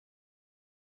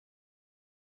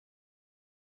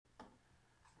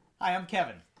Hi, I'm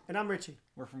Kevin. And I'm Richie.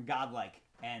 We're from Godlyke,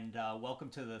 and welcome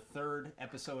to the third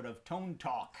episode of Tone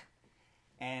Talk.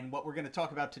 And what we're going to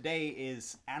talk about today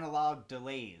is analog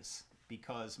delays,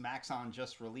 because Maxon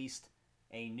just released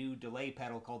a new delay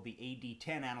pedal called the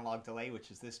AD10 analog delay,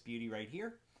 which is this beauty right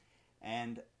here.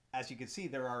 And as you can see,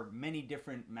 there are many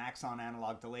different Maxon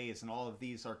analog delays, and all of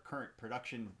these are current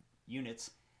production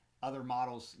units. Other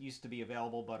models used to be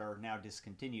available but are now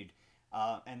discontinued.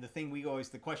 And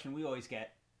the question we always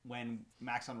get when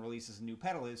Maxon releases a new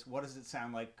pedal is, what does it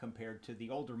sound like compared to the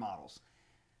older models?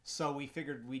 So we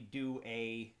figured we'd do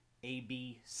a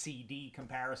B-C-D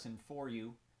comparison for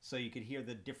you so you could hear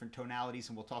the different tonalities,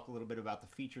 and we'll talk a little bit about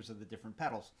the features of the different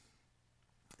pedals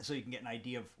so you can get an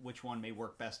idea of which one may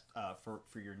work best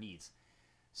for your needs.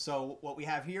 So what we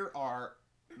have here are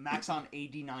Maxon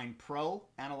AD9 Pro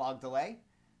analog delay,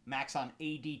 Maxon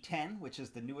AD10, which is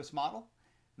the newest model,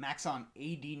 Maxon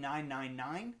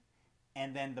AD999,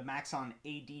 and then the Maxon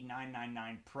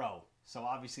AD999 Pro. So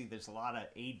obviously there's a lot of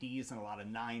ADs and a lot of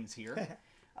 9s here,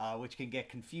 which can get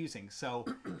confusing. So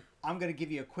I'm going to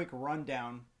give you a quick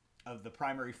rundown of the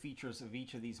primary features of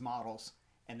each of these models,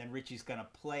 and then Richie's going to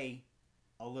play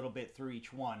a little bit through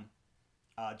each one,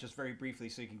 just very briefly,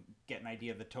 so you can get an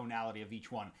idea of the tonality of each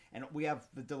one. And we have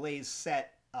the delays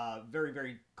set very,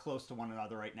 very close to one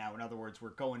another right now. In other words, we're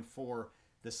going for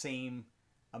the same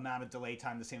amount of delay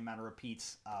time, the same amount of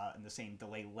repeats, and the same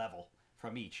delay level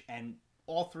from each. And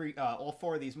all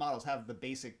four of these models have the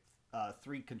basic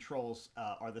three controls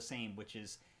are the same, which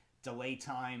is delay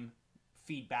time,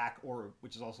 feedback, or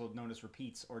which is also known as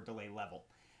repeats, or delay level.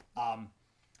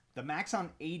 The Maxon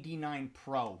AD9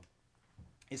 Pro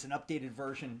is an updated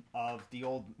version of the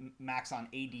old Maxon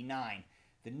AD9.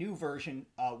 The new version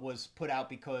was put out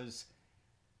because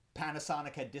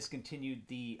Panasonic had discontinued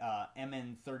the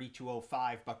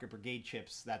MN3205 Bucket Brigade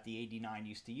chips that the AD9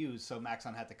 used to use, so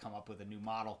Maxon had to come up with a new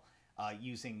model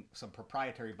using some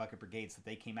proprietary Bucket Brigades that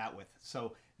they came out with.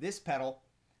 So this pedal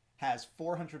has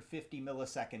 450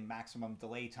 millisecond maximum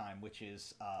delay time, which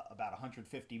is about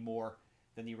 150 more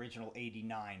than the original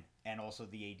AD9 and also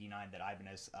the AD9 that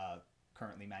Ibanez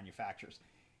currently manufactures.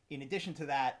 In addition to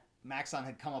that, Maxon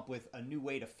had come up with a new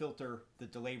way to filter the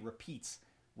delay repeats,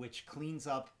 which cleans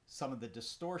up some of the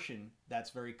distortion that's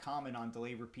very common on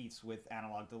delay repeats with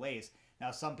analog delays.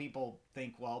 Now, some people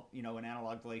think, well, an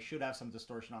analog delay should have some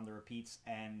distortion on the repeats,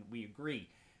 and we agree.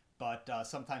 But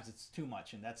sometimes it's too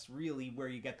much, and that's really where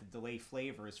you get the delay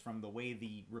flavor, is from the way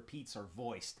the repeats are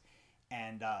voiced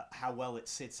and how well it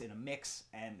sits in a mix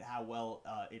and how well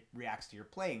it reacts to your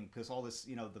playing, because all this,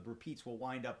 the repeats will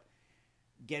wind up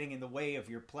getting in the way of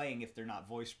your playing if they're not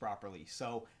voiced properly.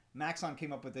 So Maxon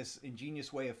came up with this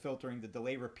ingenious way of filtering the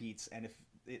delay repeats, and if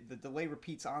the delay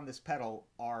repeats on this pedal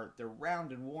they're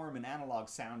round and warm and analog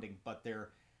sounding, but they're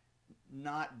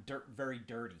not very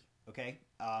dirty, okay?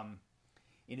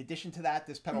 In addition to that,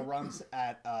 this pedal runs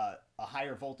at a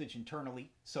higher voltage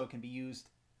internally, so it can be used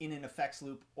in an effects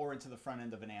loop or into the front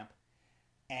end of an amp.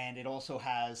 And it also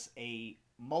has a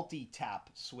multi-tap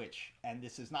switch, and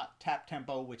this is not tap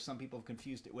tempo, which some people have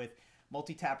confused it with.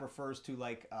 Multi-tap refers to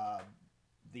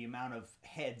the amount of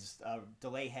heads,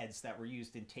 delay heads that were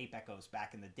used in tape echoes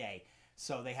back in the day.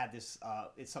 So they had this,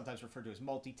 it's sometimes referred to as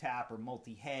multi-tap or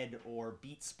multi-head or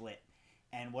beat split.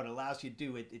 And what it allows you to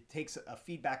do, it takes a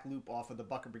feedback loop off of the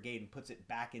Bucket Brigade and puts it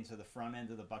back into the front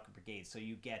end of the Bucket Brigade. So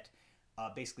you get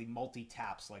basically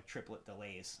multi-taps, like triplet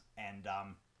delays. And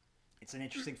it's an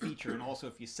interesting feature. And also,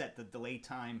 if you set the delay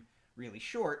time really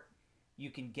short, you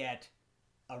can get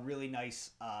a really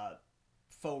nice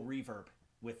faux reverb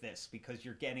with this, because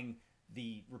you're getting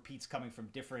the repeats coming from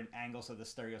different angles of the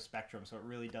stereo spectrum, so it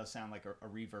really does sound like a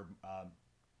reverb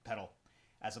pedal,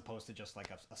 as opposed to just like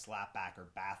a slapback or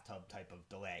bathtub type of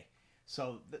delay.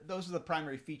 So those are the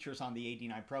primary features on the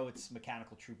AD9 Pro. It's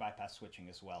mechanical true bypass switching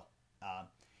as well.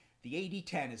 The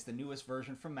AD10 is the newest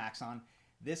version from Maxon.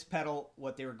 This pedal,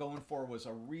 what they were going for was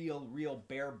a real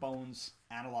bare bones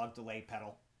analog delay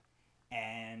pedal,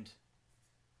 and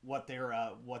what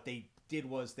they did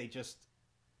was they just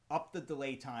up the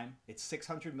delay time. It's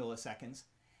 600 milliseconds,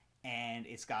 and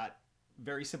it's got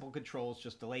very simple controls,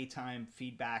 just delay time,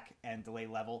 feedback, and delay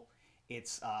level.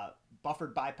 It's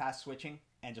buffered bypass switching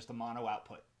and just a mono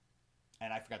output.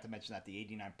 And I forgot to mention that the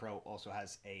AD9 Pro also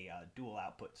has a dual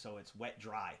output, so it's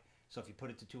wet-dry. So if you put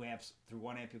it to 2 amps, through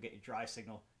 1 amp you'll get your dry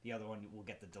signal, the other one will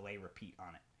get the delay repeat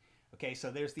on it. Okay, so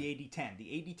there's the AD10. The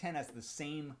AD10 has the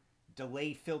same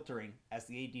delay filtering as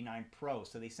the AD9 Pro,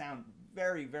 so they sound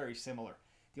very, very similar.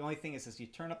 The only thing is, as you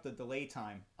turn up the delay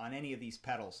time on any of these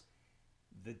pedals,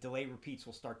 the delay repeats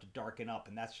will start to darken up,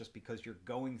 and that's just because you're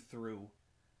going through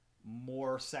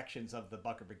more sections of the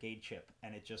Bucket Brigade chip,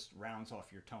 and it just rounds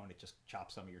off your tone. It just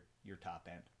chops some of your top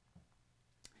end.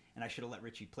 And I should have let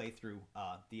Richie play through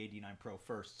the 89 Pro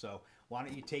first. So why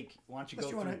don't you go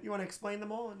through? You want to explain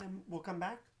them all, and then we'll come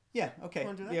back? Yeah, okay.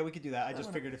 Yeah, we could do that. I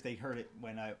just figured if they heard it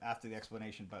after the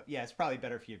explanation. But yeah, it's probably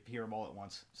better if you hear them all at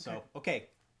once. So, okay,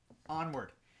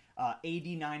 onward.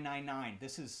 AD999.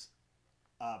 This is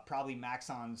probably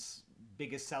Maxon's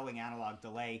biggest selling analog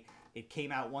delay. It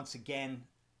came out once again.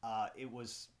 It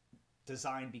was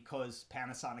designed because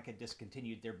Panasonic had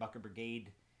discontinued their Bucket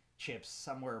Brigade chips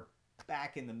somewhere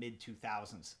back in the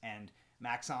mid-2000s. And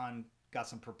Maxon got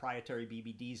some proprietary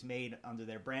BBDs made under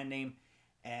their brand name,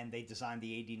 and they designed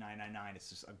the AD999. It's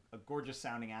just a gorgeous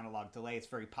sounding analog delay. It's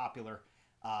very popular.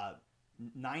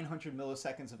 900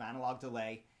 milliseconds of analog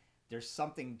delay. There's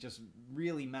something just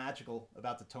really magical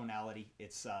about the tonality.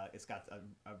 It's got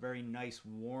a very nice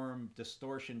warm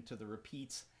distortion to the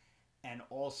repeats, and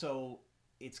also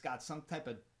it's got some type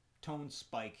of tone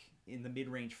spike in the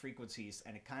mid-range frequencies,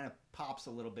 and it kind of pops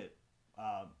a little bit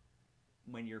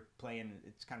when you're playing.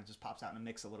 It kind of just pops out in a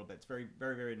mix a little bit. It's very,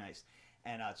 very, very nice.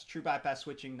 And it's true bypass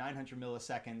switching, 900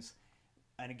 milliseconds.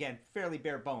 And again, fairly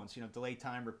bare bones, delay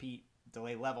time, repeat,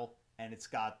 delay level, and it's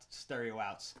got stereo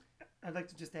outs. I'd like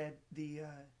to just add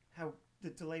how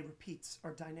the delay repeats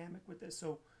are dynamic with this.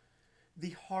 So the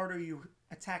harder you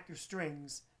attack your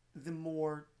strings, the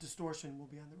more distortion will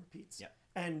be on the repeats. Yeah.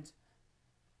 And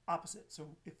opposite.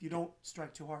 So if you don't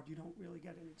strike too hard, you don't really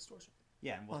get any distortion.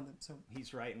 Yeah, and on them. So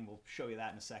he's right, and we'll show you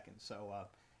that in a second. So,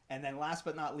 and then last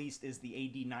but not least is the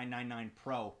AD999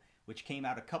 Pro, which came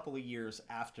out a couple of years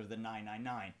after the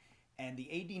 999. And the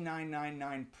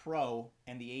AD999 Pro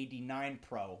and the AD9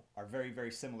 Pro are very,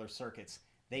 very similar circuits.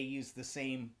 They use the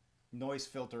same noise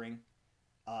filtering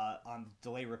on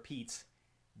delay repeats.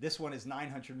 This one is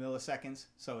 900 milliseconds,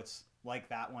 so it's like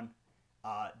that one,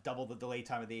 double the delay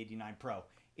time of the AD9 Pro.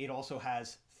 It also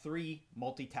has 3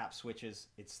 multi-tap switches.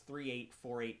 It's 3/8,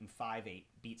 4/8, and 5/8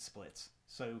 beat splits.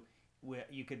 So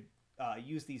you could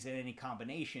use these in any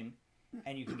combination,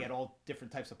 and you can get all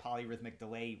different types of polyrhythmic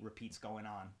delay repeats going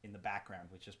on in the background,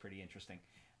 which is pretty interesting.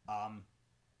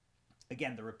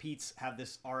 Again, the repeats have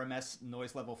this RMS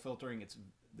noise level filtering.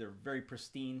 They're very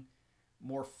pristine,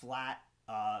 more flat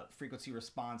frequency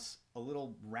response, a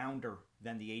little rounder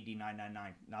than the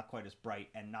AD999, not quite as bright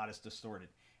and not as distorted.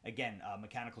 Again,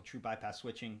 mechanical true bypass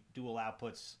switching, dual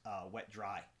outputs, wet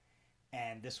dry.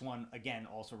 And this one, again,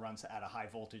 also runs at a high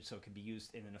voltage, so it can be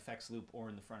used in an effects loop or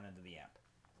in the front end of the amp.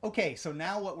 Okay, so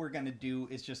now what we're going to do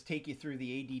is just take you through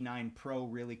the AD9 Pro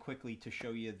really quickly to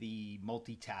show you the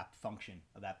multi-tap function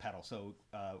of that pedal. So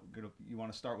you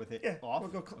want to start with it off? We'll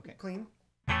go clean.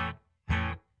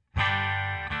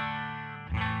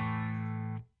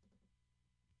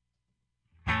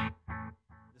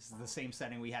 This is the same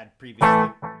setting we had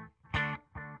previously.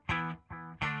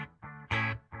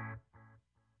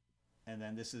 And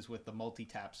then this is with the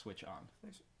multi-tap switch on.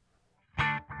 Thanks.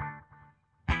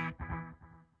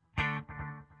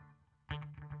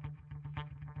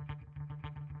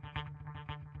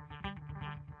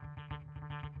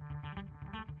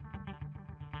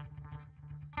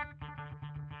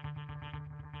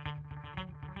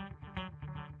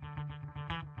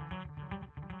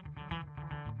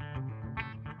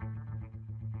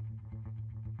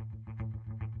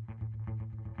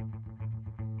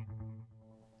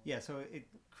 Yeah, so it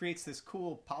creates this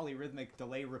cool polyrhythmic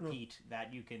delay repeat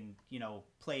that you can,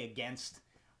 play against,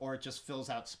 or it just fills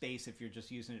out space if you're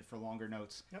just using it for longer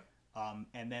notes. Yep.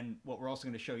 And then what we're also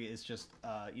going to show you is just,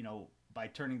 by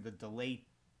turning the delay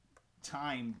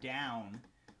time down,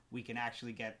 we can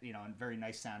actually get, a very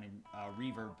nice sounding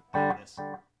reverb out of this.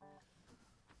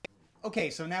 Okay,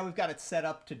 so now we've got it set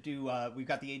up to do, we've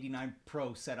got the AD9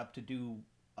 Pro set up to do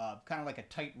kind of like a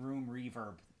tight room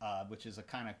reverb, which is a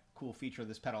kind of cool feature of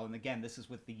this pedal. And again, this is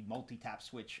with the multi-tap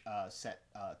switch set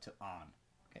to on.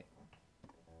 Okay.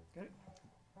 Got it.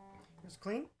 Here's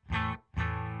clean.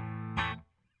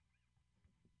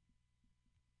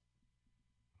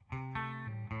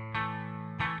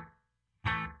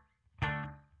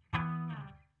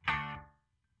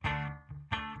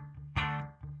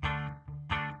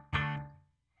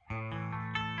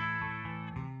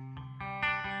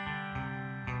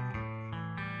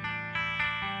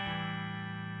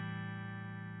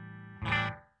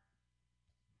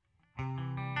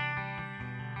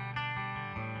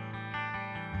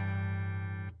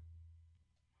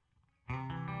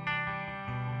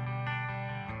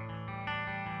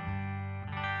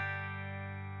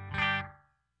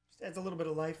 Adds a little bit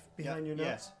of life behind your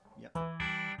notes. Yep.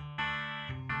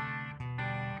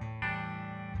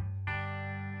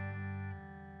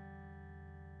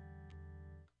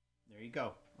 There you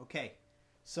go. Okay.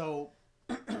 So,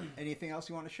 anything else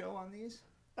you want to show on these?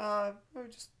 Or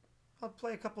I'll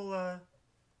play a couple,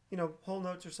 whole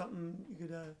notes or something. You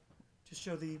could just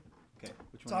show the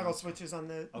which one toggle switches on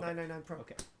the 999 Pro.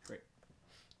 Okay, great.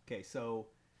 Okay, so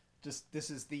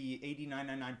this is the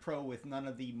AD999 Pro with none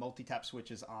of the multi-tap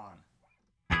switches on.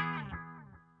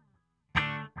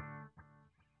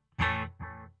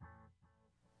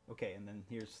 Okay, and then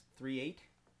here's 3/8.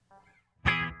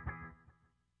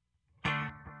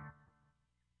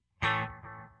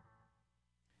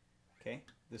 Okay,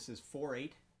 this is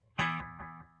 4/8.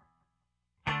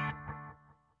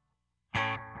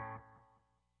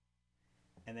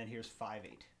 And then here's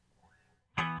 5/8.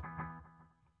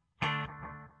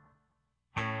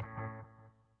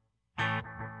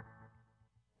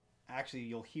 Actually,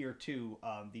 you'll hear too,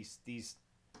 these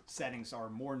settings are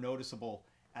more noticeable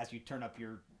as you turn up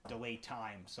your delay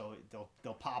time, so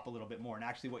they'll pop a little bit more. And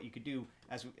actually, what you could do,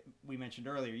 as we mentioned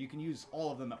earlier, you can use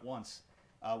all of them at once,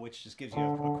 which just gives you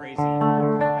a crazy.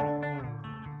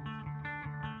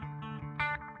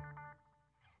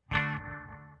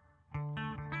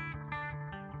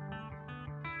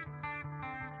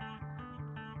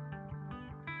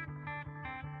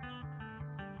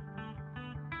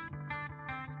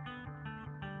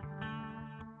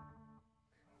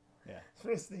 Yeah.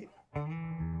 It's neat.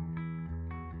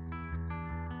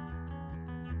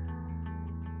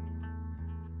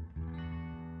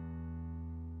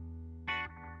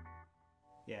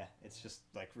 Yeah, it's just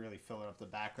like really filling up the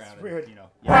background. It's weird. Yeah.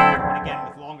 And again,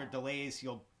 with longer delays,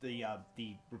 you'll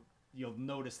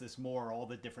notice this more. All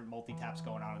the different multi taps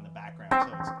going on in the background,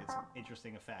 so it's an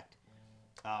interesting effect.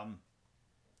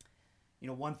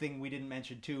 One thing we didn't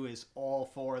mention too is all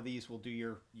 4 of these will do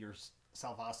your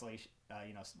self-oscillation,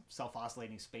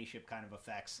 self-oscillating spaceship kind of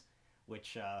effects,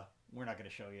 which we're not going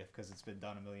to show you because it's been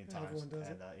done a million times. Everyone does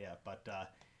it. Yeah, but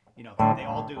they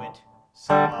all do it.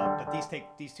 So, but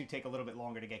these two take a little bit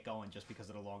longer to get going just because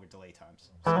of the longer delay times.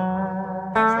 So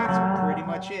that's pretty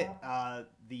much it.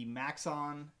 The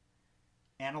Maxon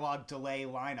analog delay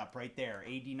lineup right there: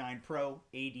 AD9 Pro,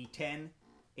 AD10,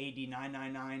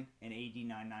 AD999, and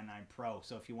AD999 Pro.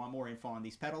 So if you want more info on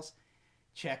these pedals,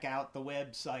 check out the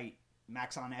website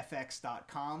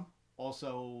maxonfx.com.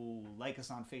 Also, like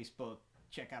us on Facebook.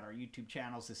 Check out our YouTube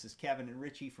channels. This is Kevin and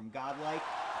Richie from Godlyke.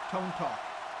 Tone Talk.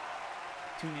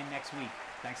 Tune in next week.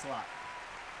 Thanks a lot.